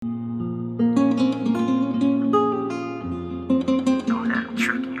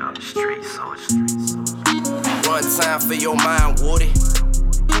One time for your mind, Woody.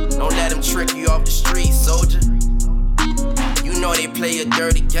 Don't let them trick you off the street, soldier. You know they play a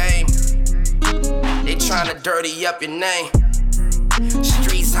dirty game. They tryna dirty up your name.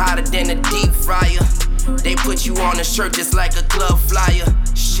 Streets hotter than a deep fryer. They put you on a shirt just like a club flyer.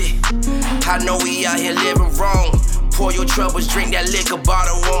 Shit, I know we out here living wrong. Pour your troubles, drink that liquor,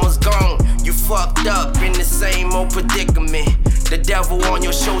 bottle almost gone. You fucked up in the same old predicament. The devil on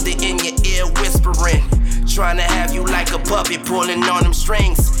your shoulder, in your ear whispering, trying to have you like a puppet, pulling on them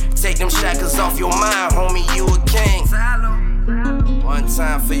strings. Take them shackles off your mind, homie, you a king. One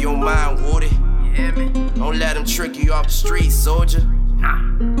time for your mind, Woody. Don't let them trick you off the street, soldier.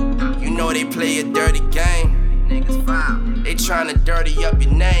 You know they play a dirty game. They tryna dirty up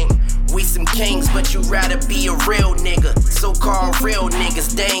your name. We some kings, but you rather be a real nigga. So-called real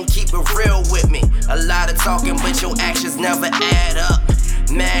niggas, they ain't keep it real with me. A lot of talking, but your actions never add up.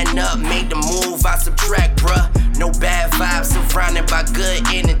 Man up, made the move, I subtract, bruh. No bad vibes, surrounded by good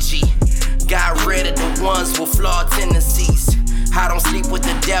energy. Got rid of the ones with flawed tendencies. I don't sleep with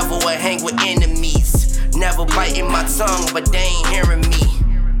the devil or hang with enemies. Never biting my tongue, but they ain't hearing me.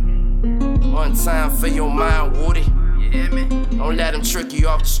 One time for your mind, Woody. Don't let them trick you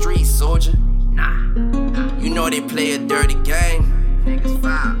off the street, soldier. You know they play a dirty game.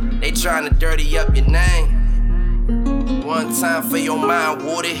 They tryna dirty up your name. One time for your mind,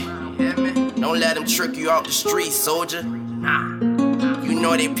 Woody. Don't let them trick you off the street, soldier. You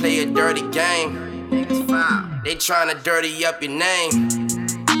know they play a dirty game. They tryna dirty up your name.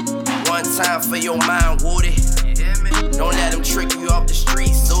 One time for your mind, Woody. Don't let them trick you off the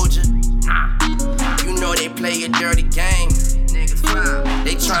street, soldier. You know they play a dirty game.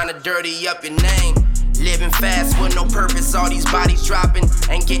 They tryna dirty up your name. Living fast with no purpose, all these bodies dropping.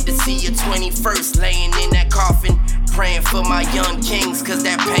 Ain't get to see your 21st laying in that coffin. Praying for my young kings, cause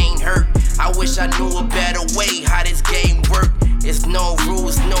that pain hurt. I wish I knew a better way how this game work. It's no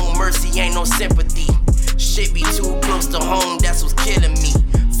rules, no mercy, ain't no sympathy. Shit be too close to home, that's what's killing me.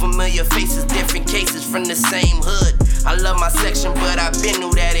 Familiar faces, different cases from the same hood. I love my section, but I been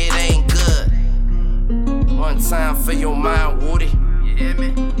knew that it ain't good. One time for your mind, Woody.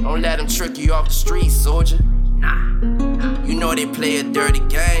 Don't let them trick you off the street, soldier. You know they play a dirty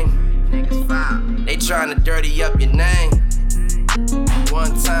game. They tryna dirty up your name.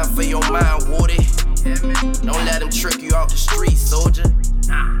 One time for your mind, Woody. Don't let them trick you off the street, soldier.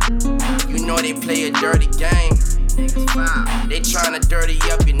 You know they play a dirty game. They tryna dirty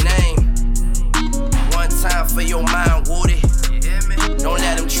up your name. One time for your mind, Woody. Don't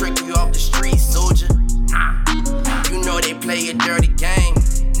let them trick you off the street, soldier. You know they play a dirty game.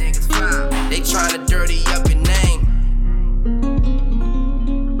 They tryna dirty up your name.